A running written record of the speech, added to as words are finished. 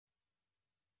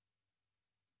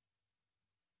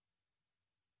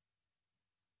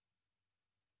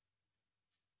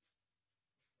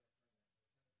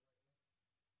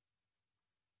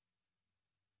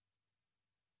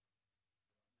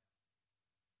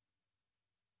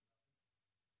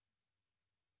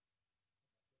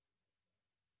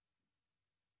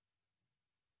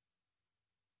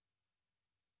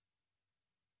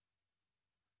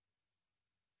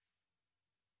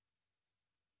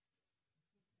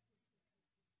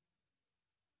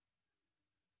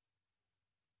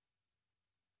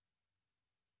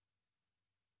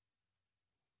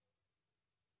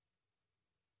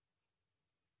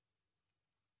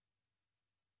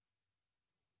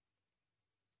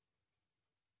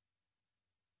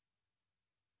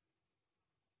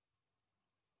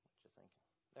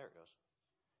There it goes.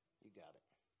 You got it.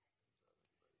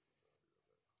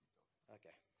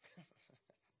 Okay.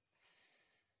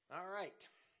 All right.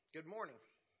 Good morning.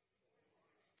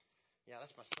 Yeah,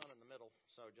 that's my son in the middle.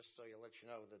 So just so you let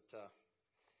you know that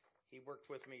he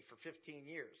worked with me for 15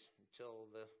 years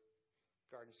until the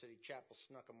Garden City Chapel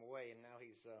snuck him away, and now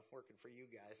he's working for you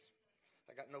guys.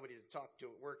 I got nobody to talk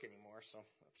to at work anymore, so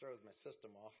that throws my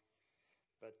system off.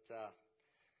 But a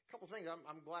couple things.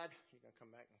 I'm glad you're going to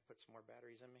come back and put some more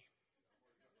batteries in me.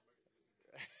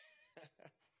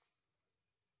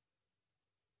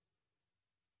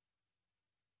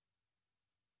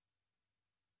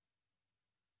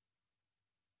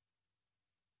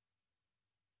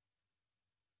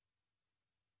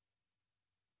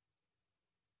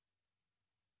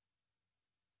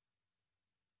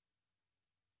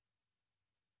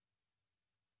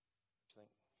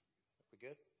 Think we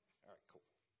good? All right, cool.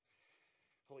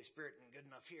 Holy Spirit isn't good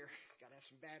enough here. Got to have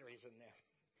some batteries in there.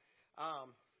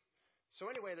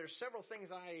 So anyway, there's several things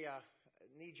I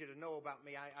need you to know about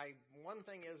me. One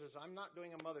thing is I'm not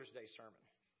doing a Mother's Day sermon.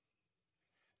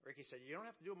 Ricky said, you don't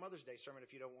have to do a Mother's Day sermon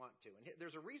if you don't want to. And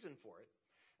there's a reason for it.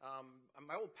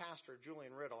 My old pastor,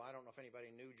 Julian Riddle, I don't know if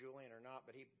anybody knew Julian or not,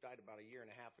 but he died about a year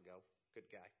and a half ago. Good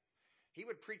guy. He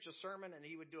would preach a sermon, and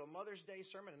he would do a Mother's Day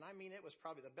sermon, and I mean, it was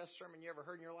probably the best sermon you ever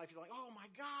heard in your life. You're like, oh, my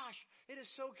gosh, it is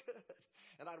so good.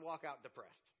 And I'd walk out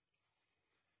depressed.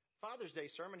 Father's Day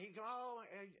sermon, he'd go,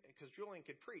 because Julian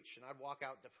could preach, and I'd walk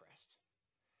out depressed.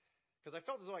 Because I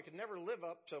felt as though I could never live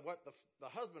up to what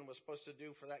the husband was supposed to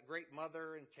do for that great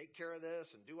mother and take care of this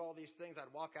and do all these things.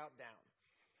 I'd walk out down.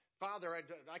 Father,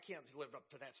 I can't live up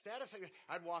to that status.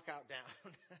 I'd walk out down.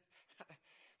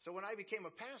 So when I became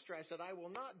a pastor, I said, I will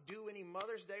not do any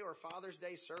Mother's Day or Father's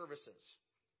Day services.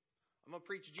 I'm going to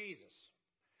preach Jesus.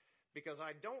 Because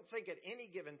I don't think at any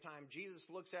given time Jesus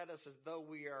looks at us as though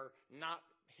we are not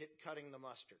cutting the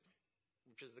mustard,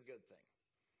 which is the good thing.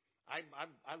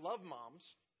 I love moms,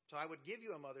 so I would give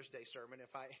you a Mother's Day sermon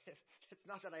if it's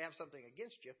not that I have something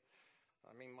against you.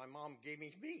 I mean, my mom gave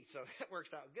me, so it works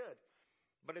out good.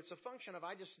 But it's a function of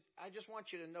I just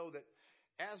want you to know that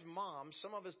as moms,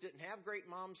 some of us didn't have great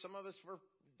moms. Some of us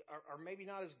are maybe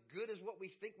not as good as what we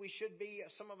think we should be.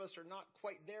 Some of us are not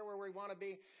quite there where we want to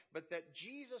be. But that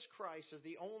Jesus Christ is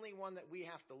the only one that we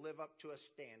have to live up to a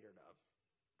standard of.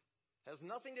 Has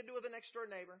nothing to do with the next door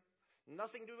neighbor.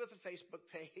 Nothing to do with the Facebook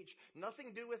page.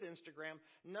 Nothing to do with Instagram.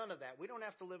 None of that. We don't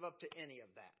have to live up to any of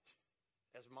that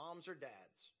as moms or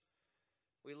dads.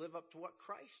 We live up to what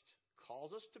Christ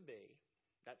calls us to be.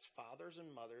 That's fathers and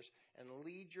mothers, and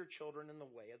lead your children in the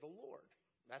way of the Lord.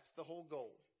 That's the whole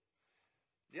goal.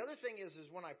 The other thing is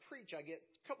when I preach, I get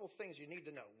a couple of things you need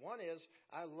to know. One is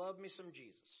I love me some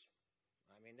Jesus.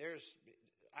 I mean,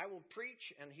 I will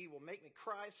preach, and he will make me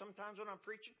cry sometimes when I'm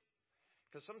preaching.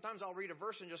 Because sometimes I'll read a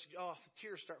verse and just,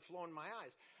 tears start flowing in my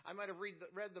eyes. I might have read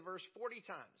the verse 40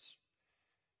 times.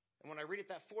 And when I read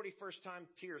it that 41st time,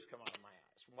 tears come out of my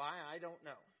eyes. Why? I don't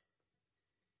know.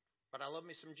 But I love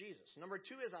me some Jesus. Number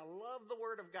 2 is I love the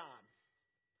Word of God.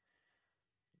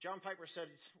 John Piper said,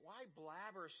 why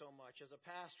blabber so much as a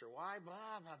pastor? Why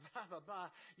blah, blah, blah, blah, blah?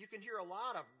 You can hear a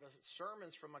lot of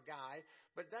sermons from a guy,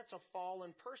 but that's a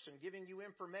fallen person giving you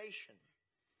information.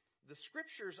 The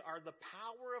Scriptures are the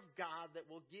power of God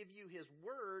that will give you His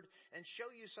Word and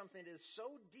show you something that is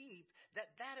so deep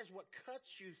that is what cuts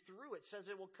you through. It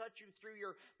says it will cut you through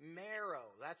your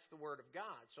marrow. That's the Word of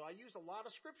God. So I use a lot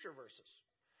of Scripture verses.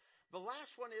 The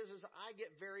last one is I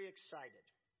get very excited.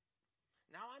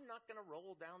 Now, I'm not going to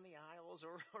roll down the aisles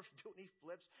or do any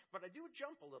flips, but I do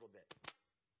jump a little bit.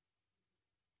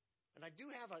 And I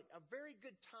do have a very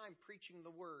good time preaching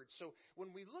the Word. So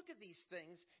when we look at these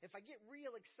things, if I get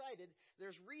real excited,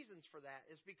 there's reasons for that.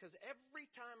 It's because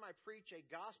every time I preach a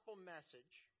gospel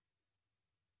message,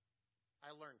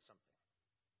 I learn something.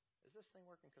 Is this thing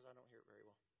working? Because I don't hear it very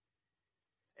well.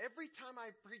 Every time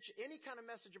I preach any kind of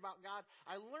message about God,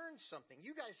 I learn something.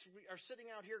 You guys are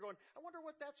sitting out here going, I wonder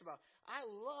what that's about. I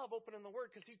love opening the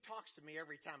Word because He talks to me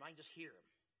every time. I can just hear Him.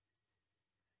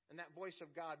 And that voice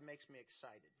of God makes me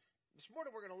excited. This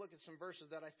morning we're going to look at some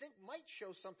verses that I think might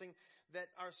show something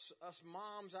that us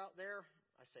moms out there,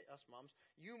 I say us moms,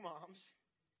 you moms,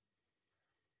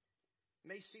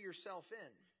 may see yourself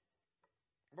in.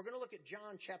 We're going to look at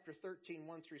John chapter 13,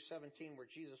 1 through 17, where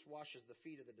Jesus washes the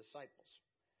feet of the disciples.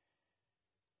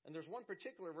 And there's one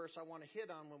particular verse I want to hit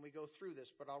on when we go through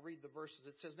this, but I'll read the verses.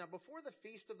 It says, Now before the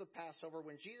feast of the Passover,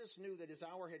 when Jesus knew that His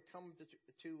hour had come to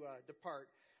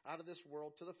depart out of this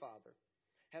world to the Father,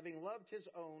 having loved His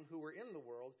own who were in the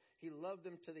world, He loved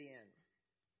them to the end.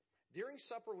 During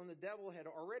supper, when the devil had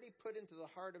already put into the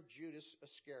heart of Judas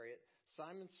Iscariot,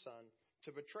 Simon's son,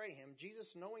 to betray him, Jesus,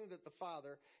 knowing that the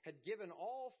Father had given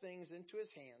all things into his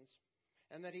hands,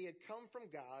 and that he had come from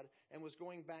God and was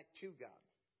going back to God,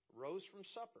 rose from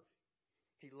supper.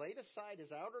 He laid aside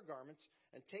his outer garments,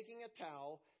 and taking a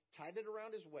towel, tied it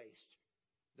around his waist.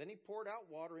 Then he poured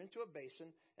out water into a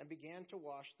basin and began to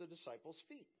wash the disciples'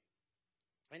 feet.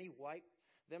 And he wiped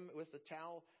them with the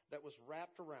towel that was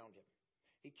wrapped around him.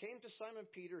 He came to Simon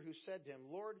Peter, who said to him,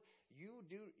 Lord,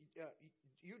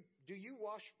 do you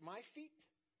wash my feet?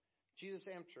 Jesus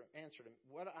answered him,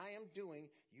 what I am doing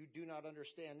you do not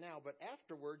understand now, but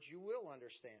afterwards you will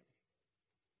understand.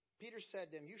 Peter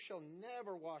said to him, you shall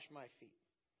never wash my feet.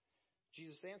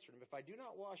 Jesus answered him, if I do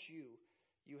not wash you,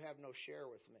 you have no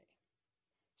share with me.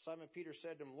 Simon Peter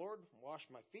said to him, Lord, wash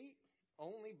my feet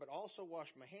only, but also wash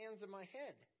my hands and my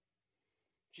head.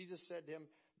 Jesus said to him,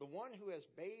 the one who has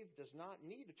bathed does not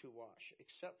need to wash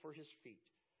except for his feet,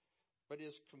 but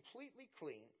is completely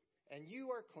clean, and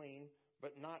you are clean,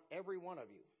 but not every one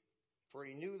of you. For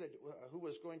he knew that who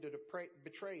was going to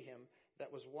betray him.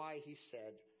 That was why he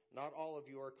said, not all of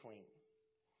you are clean.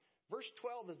 Verse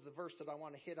 12 is the verse that I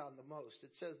want to hit on the most.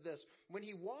 It says this, when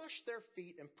he washed their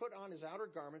feet and put on his outer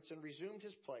garments and resumed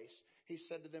his place, he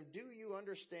said to them, do you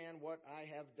understand what I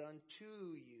have done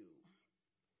to you?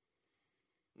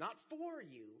 Not for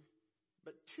you,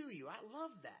 but to you. I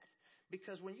love that.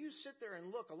 Because when you sit there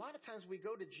and look, a lot of times we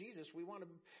go to Jesus, we want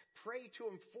to pray to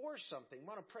him for something. We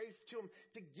want to pray to him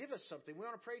to give us something. We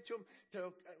want to pray to him to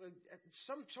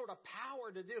some sort of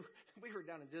power to do. We were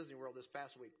down in Disney World this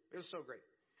past week. It was so great.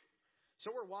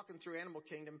 So we're walking through Animal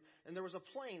Kingdom, and there was a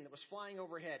plane that was flying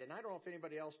overhead. And I don't know if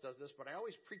anybody else does this, but I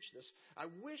always preach this. I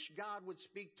wish God would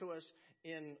speak to us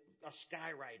in a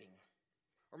skywriting.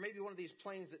 Or maybe one of these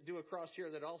planes that do across here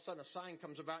that all of a sudden a sign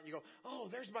comes about and you go, oh,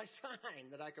 there's my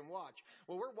sign that I can watch.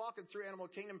 Well, we're walking through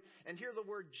Animal Kingdom and here the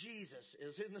word Jesus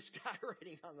is in the sky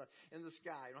writing in the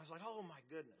sky. And I was like, oh my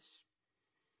goodness.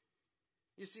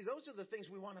 You see, those are the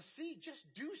things we want to see. Just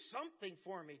do something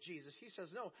for me, Jesus. He says,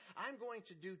 no, I'm going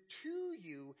to do to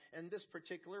you in this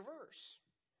particular verse.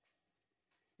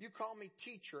 You call me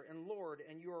teacher and Lord,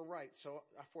 and you are right. So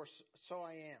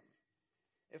I am.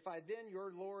 If I then,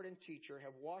 your Lord and teacher,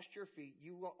 have washed your feet,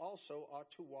 you also ought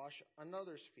to wash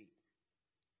another's feet.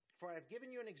 For I have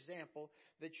given you an example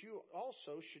that you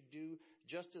also should do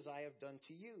just as I have done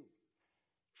to you.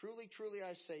 Truly, truly,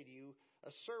 I say to you,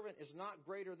 a servant is not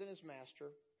greater than his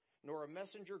master, nor a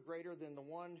messenger greater than the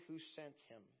one who sent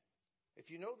him. If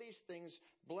you know these things,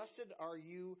 blessed are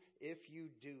you if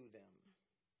you do them.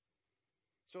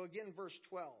 So again, verse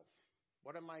 12.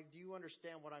 Do you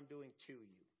understand what I'm doing to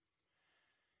you?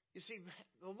 You see,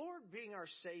 the Lord being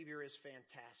our Savior is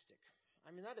fantastic.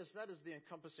 I mean, that is the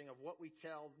encompassing of what we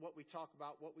tell, what we talk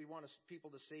about, what we want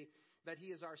people to see, that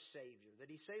He is our Savior,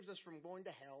 that He saves us from going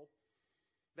to hell,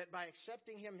 that by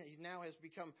accepting Him, He now has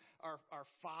become our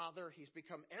Father. He's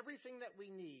become everything that we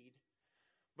need.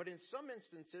 But in some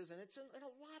instances, and it's in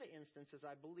a lot of instances,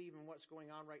 I believe, in what's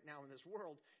going on right now in this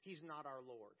world, He's not our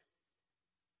Lord.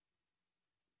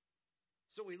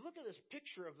 So we look at this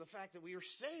picture of the fact that we are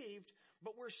saved,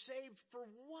 but we're saved for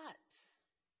what?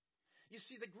 You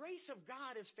see, the grace of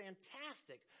God is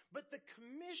fantastic, but the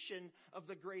commission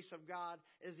of the grace of God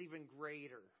is even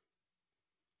greater.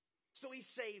 So He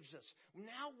saves us.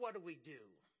 Now what do we do?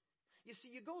 You see,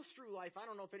 you go through life, I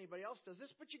don't know if anybody else does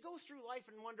this, but you go through life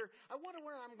and wonder, I wonder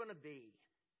where I'm going to be.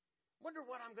 Wonder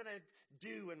what I'm going to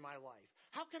do in my life.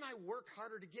 How can I work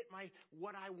harder to get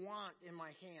what I want in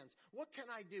my hands? What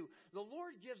can I do? The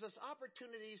Lord gives us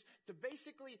opportunities to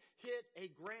basically hit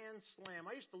a grand slam.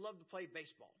 I used to love to play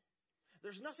baseball.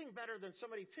 There's nothing better than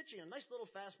somebody pitching a nice little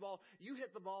fastball. You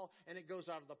hit the ball, and it goes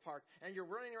out of the park. And you're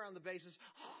running around the bases.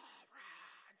 Oh,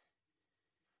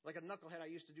 run. Like a knucklehead,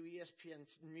 I used to do ESPN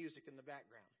music in the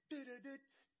background.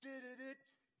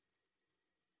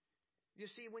 You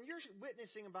see, when you're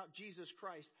witnessing about Jesus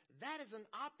Christ, that is an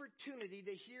opportunity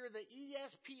to hear the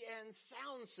ESPN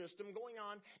sound system going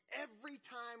on every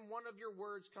time one of your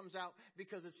words comes out,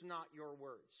 because it's not your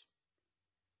words.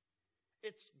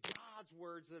 It's God's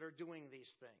words that are doing these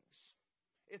things.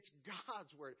 It's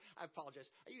God's word. I apologize.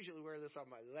 I usually wear this on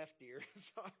my left ear,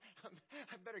 so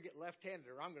I better get left-handed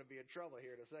or I'm going to be in trouble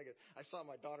here in a second. I saw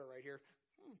my daughter right here.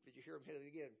 Did you hear him hit it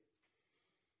again?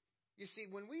 You see,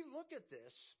 when we look at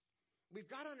this, we've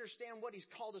got to understand what He's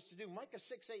called us to do. Micah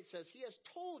 6:8 says, He has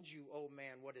told you, O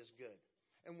man, what is good.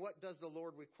 And what does the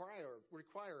Lord require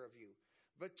of you?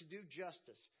 But to do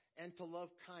justice and to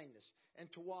love kindness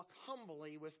and to walk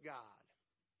humbly with God.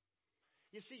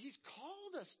 You see, He's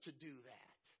called us to do that.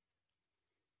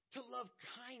 To love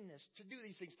kindness, to do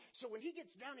these things. So when He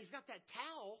gets down, He's got that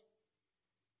towel.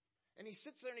 And he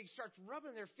sits there and he starts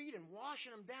rubbing their feet and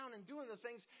washing them down and doing the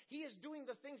things. He is doing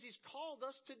the things he's called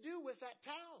us to do with that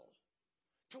towel,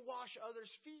 to wash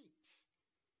others' feet.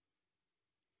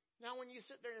 Now, when you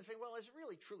sit there and think, well, is it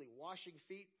really truly washing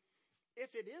feet?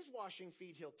 If it is washing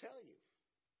feet, he'll tell you.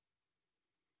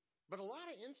 But a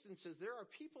lot of instances, there are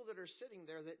people that are sitting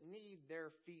there that need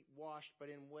their feet washed,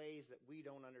 but in ways that we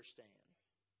don't understand.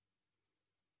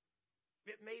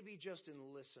 It may be just in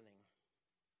listening.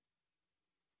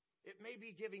 It may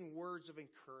be giving words of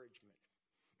encouragement.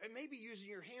 It may be using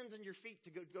your hands and your feet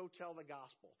to go tell the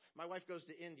gospel. My wife goes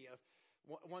to India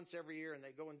once every year, and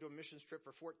they go and do a missions trip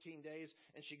for 14 days.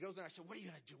 And she goes there, and I said, what are you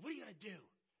going to do? What are you going to do?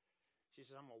 She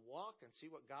says, I'm going to walk and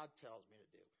see what God tells me to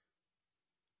do.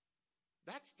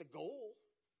 That's the goal.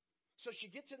 So she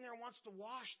gets in there and wants to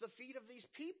wash the feet of these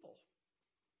people.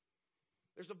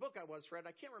 There's a book I once read.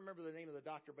 I can't remember the name of the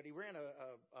doctor, but he ran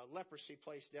a leprosy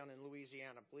place down in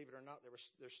Louisiana. Believe it or not,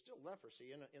 there's still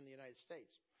leprosy in the United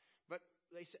States. But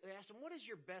they asked him, what is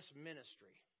your best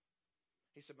ministry?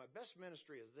 He said, my best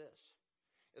ministry is this,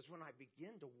 is when I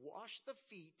begin to wash the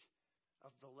feet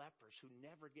of the lepers who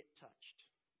never get touched.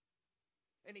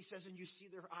 And he says, and you see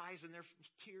their eyes and their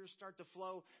tears start to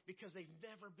flow because they've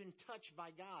never been touched by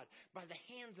God, by the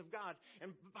hands of God.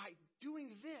 And by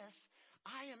doing this,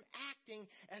 I am acting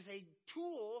as a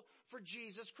tool for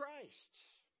Jesus Christ.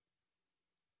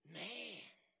 Man.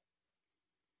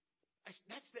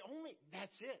 That's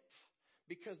it.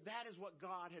 Because that is what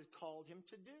God had called him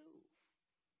to do.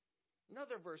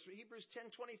 Another verse, Hebrews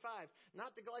 10:25,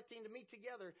 not neglecting to meet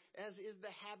together, as is the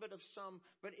habit of some,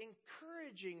 but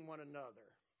encouraging one another.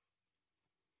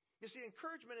 You see,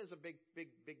 encouragement is a big thing.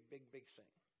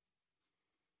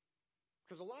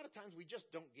 Because a lot of times we just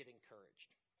don't get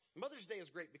encouraged. Mother's Day is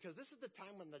great because this is the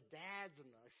time when the dads and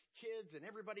the kids and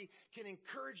everybody can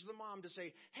encourage the mom to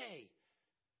say, hey,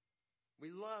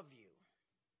 we love you.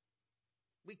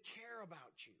 We care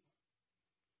about you.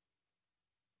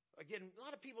 Again, a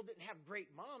lot of people didn't have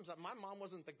great moms. My mom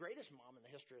wasn't the greatest mom in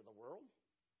the history of the world.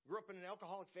 Grew up in an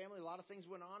alcoholic family. A lot of things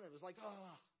went on. It was like,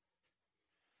 oh.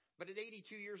 But at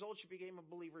 82 years old, she became a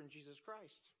believer in Jesus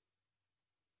Christ.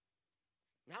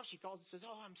 Now she calls and says,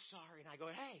 oh, I'm sorry. And I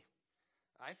go, hey,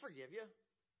 I forgive you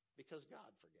because God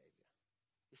forgave you.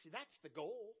 You see, that's the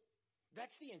goal.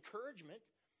 That's the encouragement.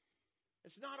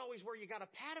 It's not always where you got to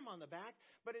pat him on the back,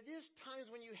 but it is times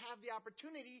when you have the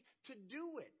opportunity to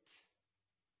do it.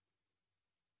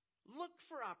 Look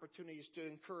for opportunities to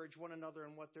encourage one another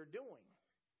in what they're doing.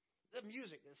 The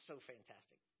music is so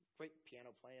fantastic. Great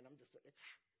piano playing.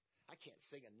 I can't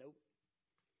sing a note.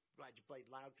 Glad you played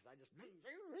loud because I just...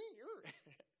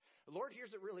 The Lord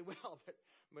hears it really well, but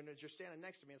when you're standing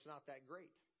next to me, it's not that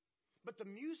great. But the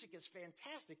music is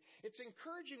fantastic. It's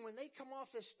encouraging when they come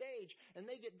off the stage and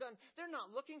they get done. They're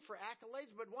not looking for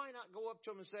accolades, but why not go up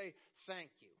to them and say,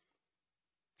 thank you?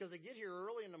 Because they get here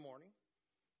early in the morning.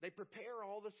 They prepare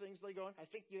all the things they go on. I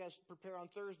think you guys prepare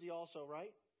on Thursday also, right?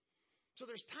 So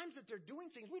there's times that they're doing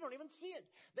things. We don't even see it.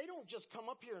 They don't just come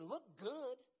up here and look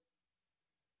good.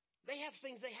 They have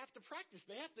things they have to practice.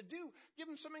 They have to do. Give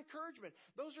them some encouragement.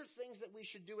 Those are things that we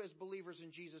should do as believers in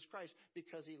Jesus Christ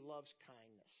because he loves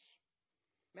kindness.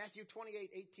 Matthew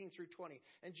 28:18 through 20.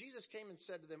 And Jesus came and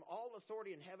said to them, all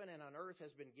authority in heaven and on earth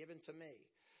has been given to me.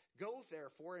 Go,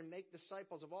 therefore, and make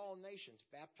disciples of all nations,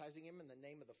 baptizing them in the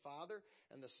name of the Father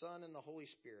and the Son and the Holy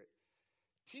Spirit,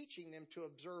 teaching them to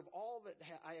observe all that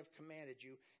I have commanded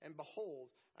you. And behold,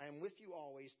 I am with you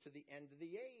always to the end of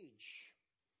the age.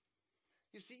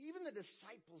 You see, even the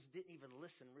disciples didn't even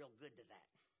listen real good to that.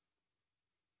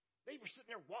 They were sitting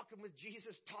there walking with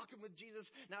Jesus, talking with Jesus.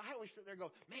 Now, I always sit there and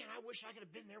go, man, I wish I could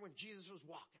have been there when Jesus was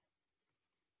walking.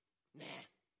 Man,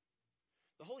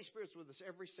 the Holy Spirit's with us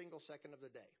every single second of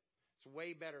the day. It's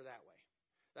way better that way.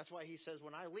 That's why he says,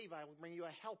 when I leave, I will bring you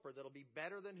a helper that'll be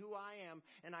better than who I am,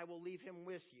 and I will leave him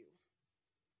with you.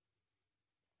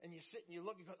 And you sit and you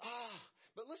look and go,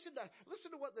 but listen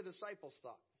to what the disciples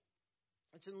thought.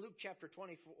 It's in Luke chapter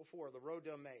 24, the road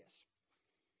to Emmaus.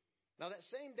 Now that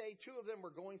same day, two of them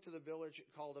were going to the village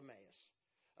called Emmaus,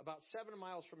 about 7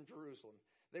 miles from Jerusalem.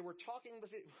 They were talking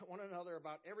with one another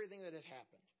about everything that had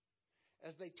happened.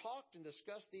 As they talked and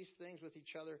discussed these things with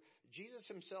each other, Jesus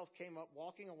himself came up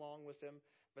walking along with them,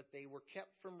 but they were kept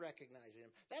from recognizing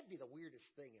him. That'd be the weirdest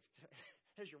thing if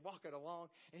as you're walking along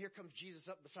and here comes Jesus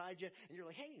up beside you and you're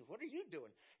like, hey, what are you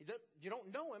doing? You don't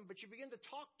know him, but you begin to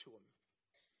talk to him.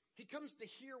 He comes to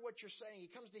hear what you're saying.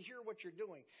 He comes to hear what you're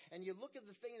doing. And you look at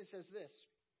the thing and it says this.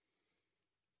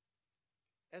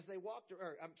 As they walked,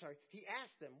 he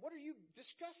asked them, what are you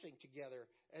discussing together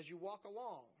as you walk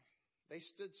along? They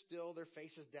stood still, their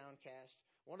faces downcast.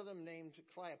 One of them, named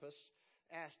Cleopas,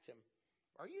 asked him,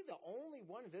 "Are you the only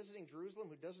one visiting Jerusalem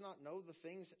who does not know the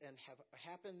things and have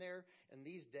happened there in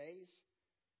these days?"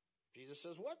 Jesus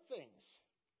says, "What things?"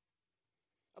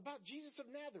 "About Jesus of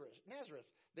Nazareth,"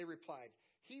 they replied.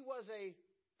 "He was a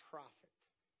prophet."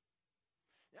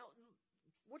 Now,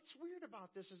 what's weird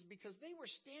about this is because they were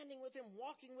standing with him,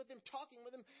 walking with him, talking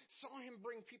with him, saw him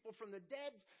bring people from the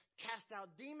dead, cast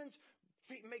out demons,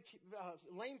 make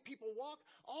lame people walk,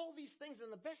 all these things.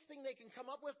 And the best thing they can come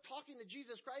up with talking to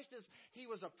Jesus Christ is he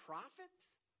was a prophet.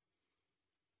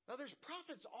 Now, there's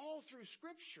prophets all through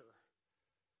Scripture,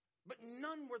 but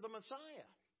none were the Messiah.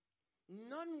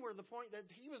 None were the point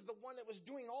that he was the one that was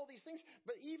doing all these things,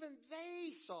 but even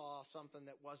they saw something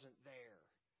that wasn't there.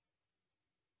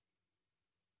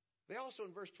 They also,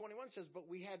 in verse 21, says, "But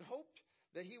we had hoped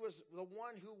that he was the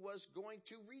one who was going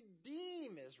to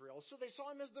redeem Israel." So they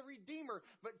saw him as the Redeemer,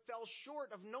 but fell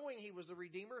short of knowing he was the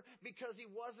Redeemer because he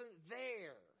wasn't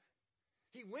there.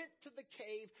 He went to the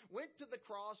cave, went to the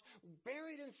cross,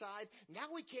 buried inside.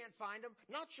 Now we can't find him.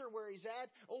 Not sure where he's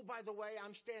at. Oh, by the way,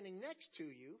 I'm standing next to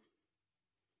you.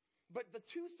 But the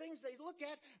two things they look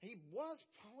at, we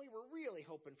were really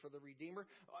hoping for the Redeemer.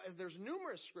 There's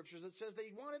numerous scriptures that says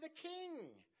they wanted a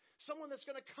king. Someone that's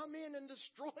going to come in and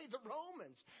destroy the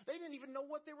Romans. They didn't even know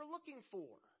what they were looking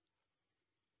for.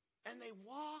 And they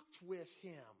walked with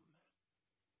him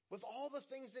with all the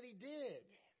things that he did.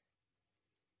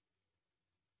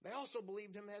 They also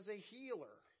believed him as a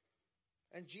healer.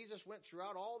 And Jesus went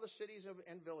throughout all the cities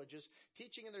and villages,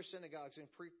 teaching in their synagogues and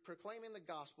proclaiming the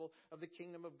gospel of the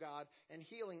kingdom of God and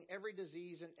healing every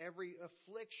disease and every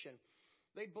affliction.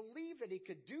 They believed that he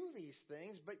could do these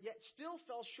things, but yet still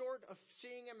fell short of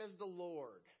seeing him as the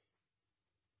Lord.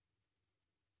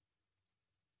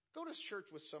 Go to church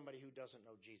with somebody who doesn't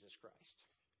know Jesus Christ,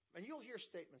 and you'll hear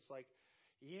statements like,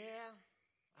 "Yeah,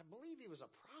 I believe he was a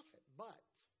prophet, but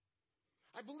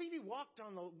I believe he walked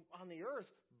on the earth,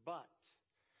 but."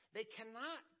 They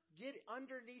cannot get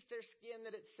underneath their skin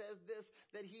that it says this,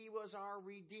 that he was our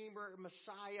Redeemer,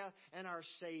 Messiah, and our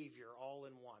Savior all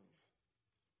in one.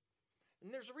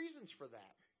 And there's reasons for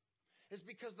that. It's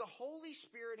because the Holy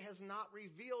Spirit has not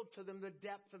revealed to them the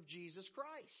depth of Jesus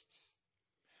Christ.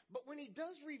 But when he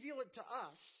does reveal it to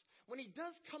us, when he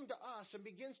does come to us and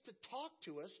begins to talk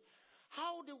to us,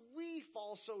 how do we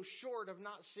fall so short of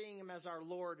not seeing him as our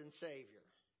Lord and Savior?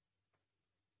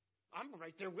 I'm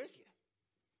right there with you.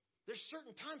 There's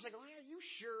certain times I go, "Are you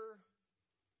sure?"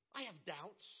 I have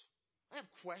doubts. I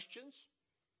have questions.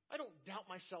 I don't doubt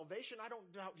my salvation. I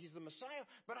don't doubt he's the Messiah.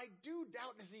 But I do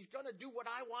doubt that he's going to do what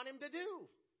I want him to do.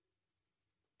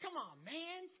 Come on,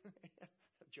 man.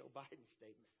 Joe Biden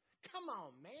statement. Come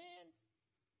on, man.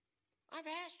 I've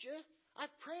asked you.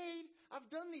 I've prayed. I've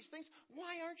done these things.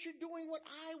 Why aren't you doing what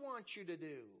I want you to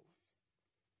do?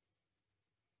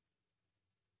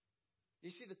 You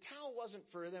see, the towel wasn't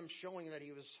for them showing that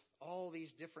he was all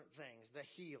these different things. The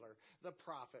healer, the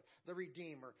prophet, the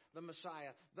Redeemer, the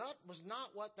Messiah. That was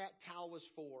not what that towel was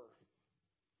for.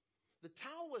 The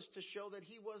towel was to show that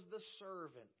he was the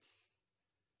servant.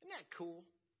 Isn't that cool?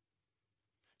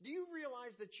 Do you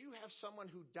realize that you have someone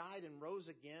who died and rose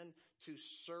again to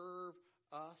serve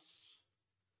us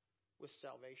with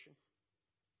salvation?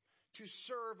 To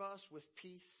serve us with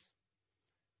peace?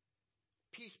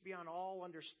 Peace beyond all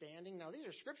understanding. Now, these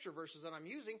are scripture verses that I'm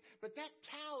using, but that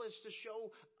towel is to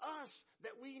show us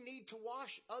that we need to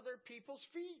wash other people's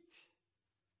feet.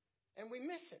 And we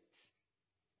miss it.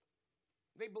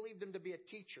 They believed him to be a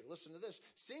teacher. Listen to this.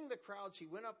 Seeing the crowds, he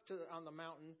went up on the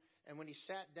mountain, and when he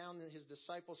sat down, his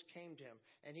disciples came to him,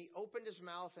 and he opened his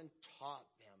mouth and taught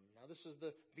them. Now, this is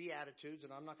the Beatitudes,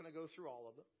 and I'm not going to go through all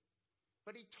of them,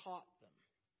 but he taught them.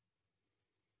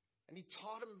 And he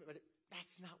taught them, but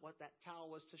that's not what that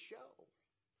towel was to show.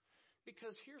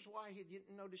 Because here's why he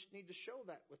didn't need to show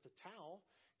that with the towel.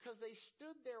 Because they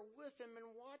stood there with him and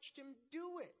watched him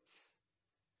do it.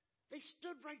 They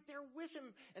stood right there with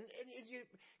him. And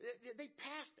they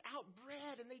passed out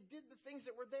bread. And they did the things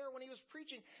that were there when he was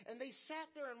preaching. And they sat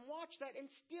there and watched that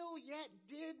and still yet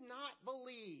did not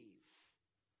believe.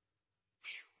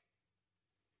 Whew.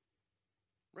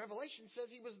 Revelation says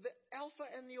he was the Alpha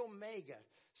and the Omega,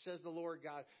 says the Lord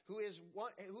God, who is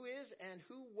and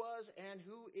who was and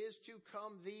who is to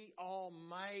come, the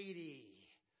Almighty.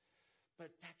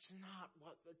 But that's not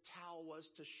what the towel was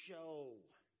to show.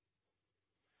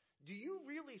 Do you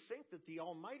really think that the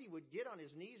Almighty would get on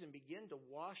his knees and begin to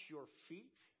wash your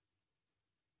feet?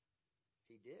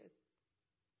 He did.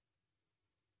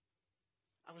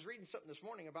 I was reading something this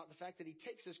morning about the fact that he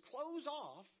takes his clothes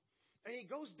off and he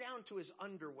goes down to his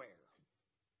underwear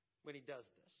when he does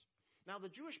this. Now, the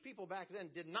Jewish people back then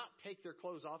did not take their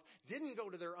clothes off, didn't go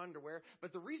to their underwear,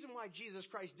 but the reason why Jesus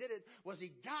Christ did it was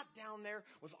he got down there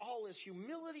with all his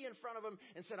humility in front of him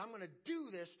and said, I'm going to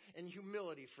do this in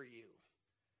humility for you.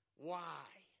 Why?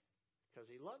 Because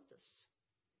he loved us.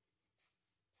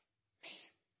 Man.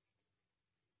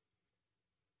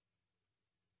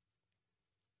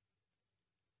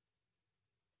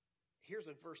 Here's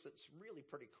a verse that's really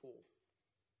pretty cool.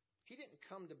 He didn't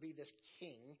come to be this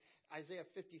king. Isaiah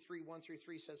 53, 1 through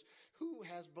 3 says, who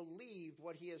has believed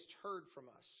what he has heard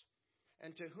from us?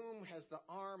 And to whom has the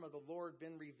arm of the Lord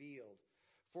been revealed?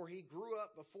 For he grew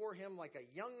up before him like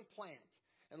a young plant,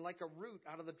 and like a root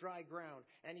out of the dry ground.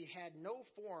 And he had no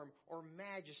form or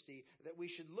majesty that we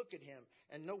should look at him,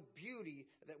 and no beauty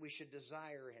that we should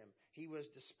desire him. He was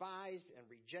despised and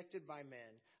rejected by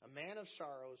men, a man of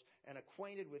sorrows and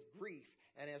acquainted with grief,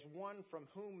 and as one from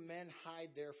whom men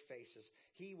hide their faces.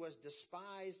 He was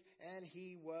despised, and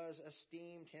he was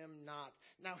esteemed him not.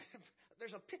 Now,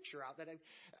 there's a picture out that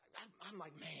I'm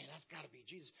like, man, that's got to be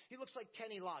Jesus. He looks like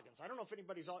Kenny Loggins. I don't know if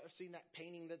anybody's seen that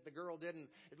painting that the girl did, and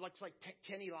it looks like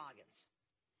Kenny Loggins.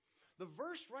 The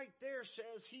verse right there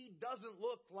says he doesn't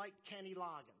look like Kenny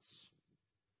Loggins.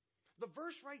 The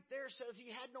verse right there says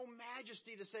he had no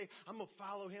majesty to say, I'm going to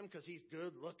follow him because he's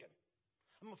good looking.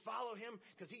 I'm going to follow him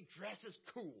because he dresses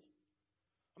cool.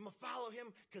 I'm going to follow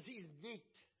him because he's neat.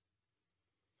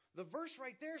 The verse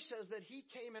right there says that he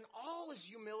came in all his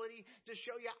humility to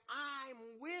show you, I'm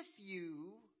with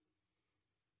you.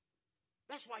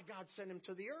 That's why God sent him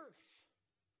to the earth.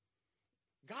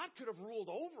 God could have ruled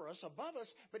over us, above us,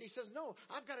 but he says, no,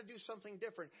 I've got to do something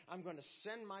different. I'm going to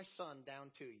send my son down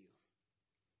to you.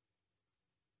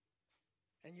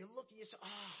 And you look and you say,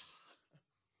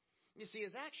 You see,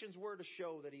 his actions were to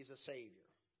show that he's a Savior.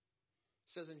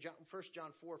 It says in 1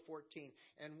 John 4:14,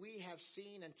 and we have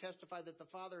seen and testified that the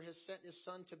Father has sent his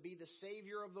Son to be the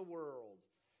Savior of the world.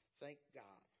 Thank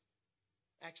God.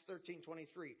 Acts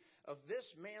 13:23, of this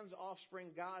man's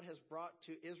offspring God has brought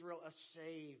to Israel a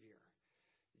Savior,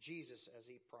 Jesus as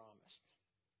he promised.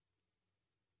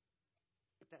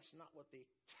 But that's not what the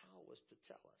towel was to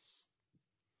tell us.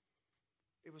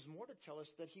 It was more to tell us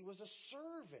that he was a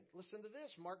servant. Listen to this,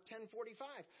 Mark 10:45.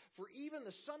 For even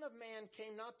the Son of Man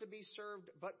came not to be served,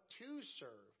 but to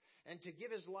serve, and to give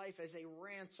his life as a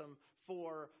ransom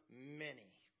for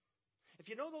many. If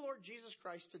you know the Lord Jesus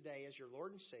Christ today as your Lord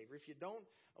and Savior, if you don't,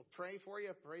 I'll pray for you.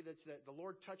 I pray that the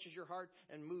Lord touches your heart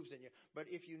and moves in you. But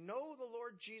if you know the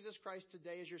Lord Jesus Christ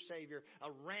today as your Savior, a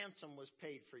ransom was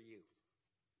paid for you.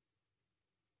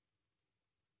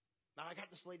 Now, I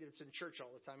got this lady that's in church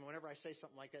all the time, and whenever I say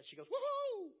something like that, she goes,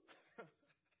 woohoo!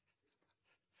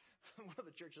 One of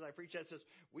the churches I preach at says,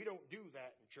 we don't do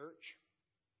that in church.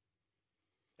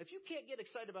 If you can't get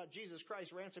excited about Jesus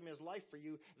Christ ransoming his life for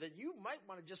you, then you might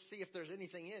want to just see if there's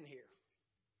anything in here.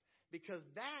 Because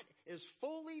that is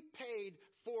fully paid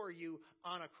for you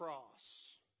on a cross.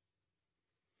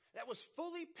 That was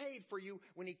fully paid for you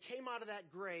when he came out of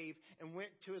that grave and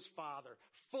went to his Father.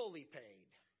 Fully paid.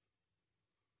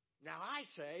 Now I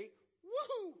say,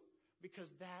 woohoo! Because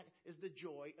that is the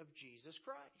joy of Jesus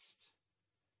Christ.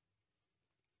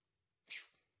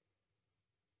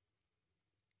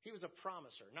 He was a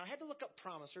promiser. Now I had to look up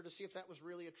promiser to see if that was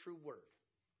really a true word.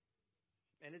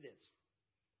 And it is.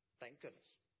 Thank goodness.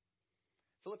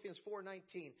 Philippians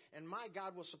 4:19, and my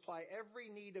God will supply every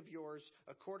need of yours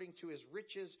according to his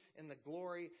riches in the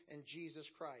glory in Jesus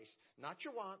Christ. Not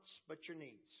your wants, but your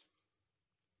needs.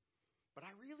 But I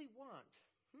really want.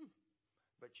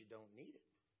 But you don't need it.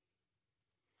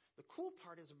 The cool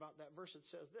part is about that verse, it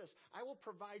says this, I will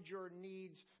provide your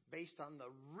needs based on the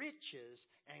riches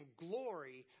and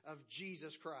glory of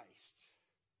Jesus Christ.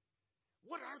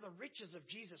 What are the riches of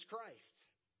Jesus Christ?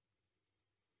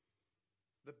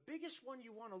 The biggest one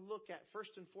you want to look at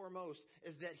first and foremost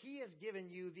is that he has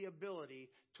given you the ability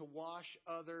to wash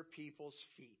other people's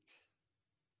feet.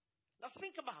 Now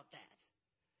think about that.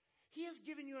 He has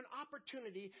given you an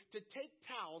opportunity to take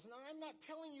towels. Now, I'm not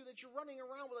telling you that you're running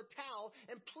around with a towel,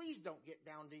 and please don't get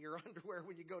down to your underwear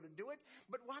when you go to do it.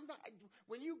 But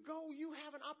when you go, you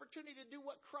have an opportunity to do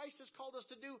what Christ has called us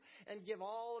to do and give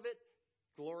all of it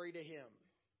glory to him.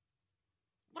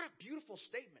 What a beautiful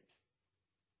statement.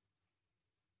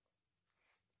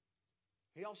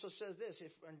 He also says this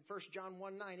in 1 John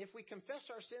 1:9, if we confess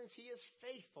our sins, he is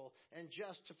faithful and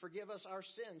just to forgive us our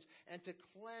sins and to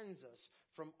cleanse us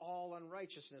from all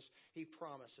unrighteousness. He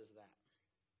promises that.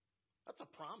 That's a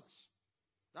promise.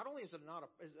 Not only is it not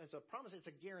a promise, it's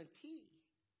a guarantee.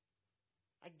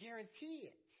 I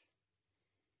guarantee it.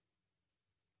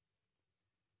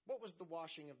 What was the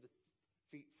washing of the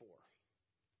feet for?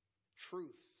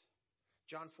 Truth.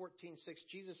 John 14:6,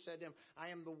 Jesus said to him, I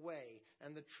am the way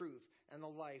and the truth and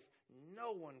the life.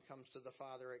 No one comes to the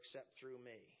Father except through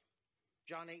me.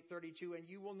 John 8:32, and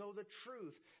you will know the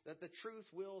truth, that the truth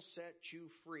will set you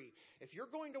free. If you're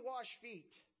going to wash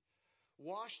feet,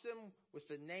 wash them with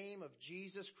the name of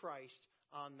Jesus Christ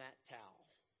on that towel.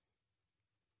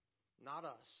 Not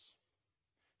us.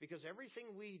 Because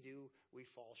everything we do, we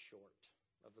fall short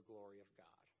of the glory of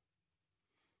God.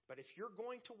 But if you're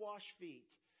going to wash feet,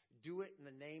 do it in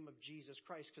the name of Jesus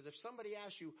Christ. Because if somebody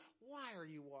asks you, why are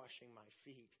you washing my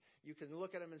feet? You can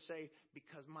look at them and say,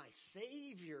 because my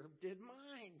Savior did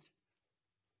mine.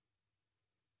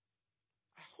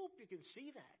 I hope you can see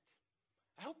that.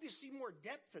 I hope you see more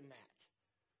depth in that.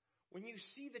 When you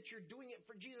see that you're doing it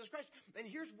for Jesus Christ. And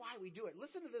here's why we do it.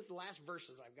 Listen to this last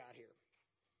verses I've got here.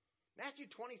 Matthew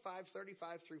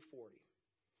 25:35 through 40.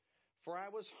 For I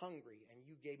was hungry, and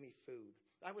you gave me food.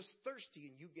 I was thirsty,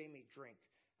 and you gave me drink.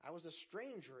 I was a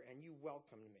stranger, and you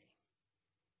welcomed me.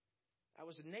 I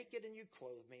was naked, and you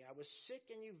clothed me. I was sick,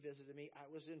 and you visited me.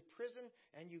 I was in prison,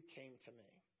 and you came to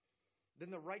me. Then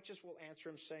the righteous will answer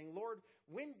him, saying, Lord,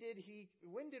 when did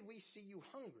we see you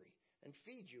hungry and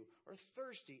feed you, or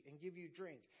thirsty and give you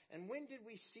drink? And when did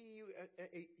we see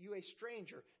you a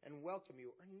stranger and welcome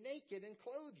you, or naked and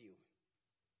clothe you?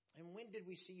 And when did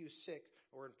we see you sick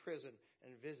or in prison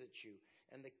and visit you?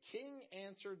 And the king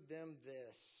answered them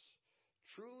this,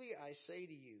 truly I say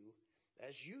to you,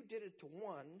 as you did it to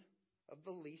one of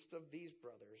the least of these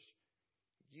brothers,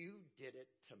 you did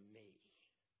it to me.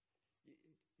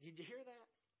 Did you hear that?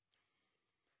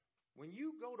 When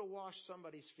you go to wash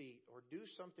somebody's feet or do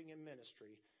something in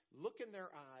ministry, look in their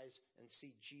eyes and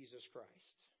see Jesus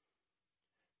Christ.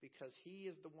 Because he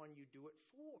is the one you do it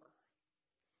for.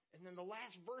 And then the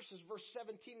last verse is verse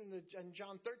 17 in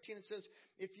John 13. It says,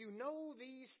 if you know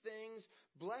these things,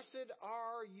 blessed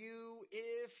are you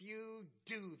if you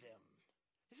do them.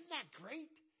 Isn't that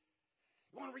great?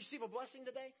 You want to receive a blessing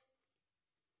today?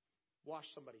 Wash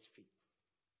somebody's feet.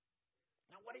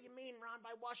 Now, what do you mean, Ron,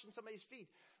 by washing somebody's feet?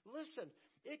 Listen,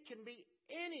 it can be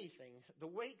anything.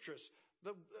 The waitress,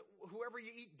 whoever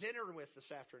you eat dinner with this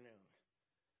afternoon.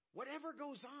 Whatever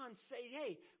goes on, say,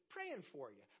 hey, praying for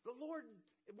you. The Lord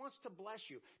wants to bless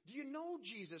you. Do you know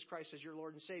Jesus Christ as your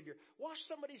Lord and Savior? Wash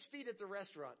somebody's feet at the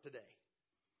restaurant today.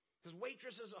 Because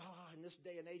waitresses, in this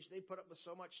day and age, they put up with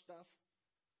so much stuff.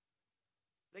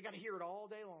 They got to hear it all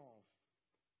day long.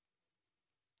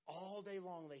 All day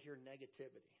long they hear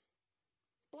negativity.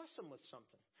 Bless them with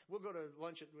something. We'll go to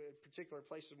lunch at particular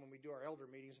places when we do our elder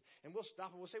meetings, and we'll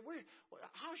stop and we'll say,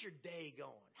 how's your day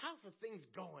going? How's the things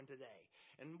going today?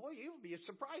 And boy, you'll be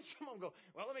surprised. Some of them go,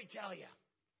 well, let me tell you,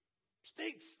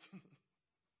 stinks.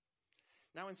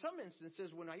 Now, in some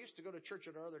instances, when I used to go to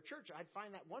church at our other church, I'd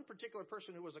find that one particular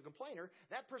person who was a complainer,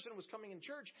 that person was coming in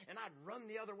church, and I'd run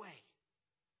the other way.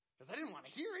 Because I didn't want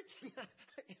to hear it.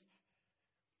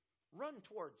 Run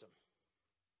towards them.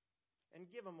 And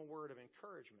give them a word of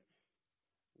encouragement.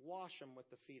 Wash them with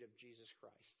the feet of Jesus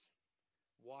Christ.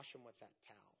 Wash them with that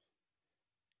towel.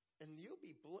 And you'll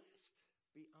be blessed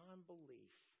beyond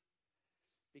belief.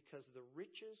 Because the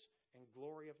riches and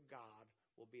glory of God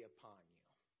will be upon you.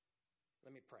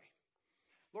 Let me pray.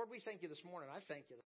 Lord, we thank you this morning. I thank you.